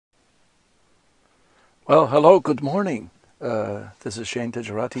Well, hello, good morning. This is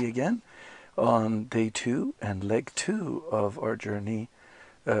Tedjarati again on day 2 and leg 2 of our journey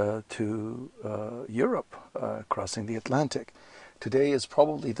to Europe, crossing the Atlantic. Today is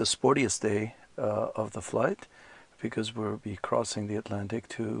probably the sportiest day of the flight because we'll be crossing the Atlantic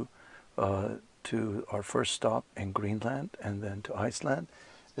to our first stop in Greenland and then to Iceland.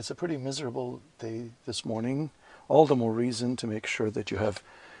 It's a pretty miserable day this morning. All the more reason to make sure that you have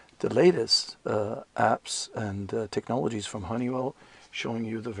the latest apps and technologies from Honeywell showing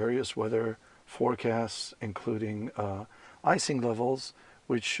you the various weather forecasts, including icing levels,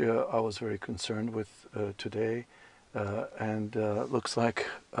 which I was very concerned with today. And looks like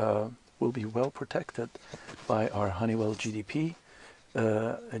we'll be well protected by our Honeywell GDC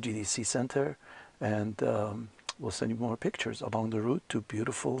center. And we'll send you more pictures along the route to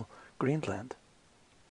beautiful Greenland.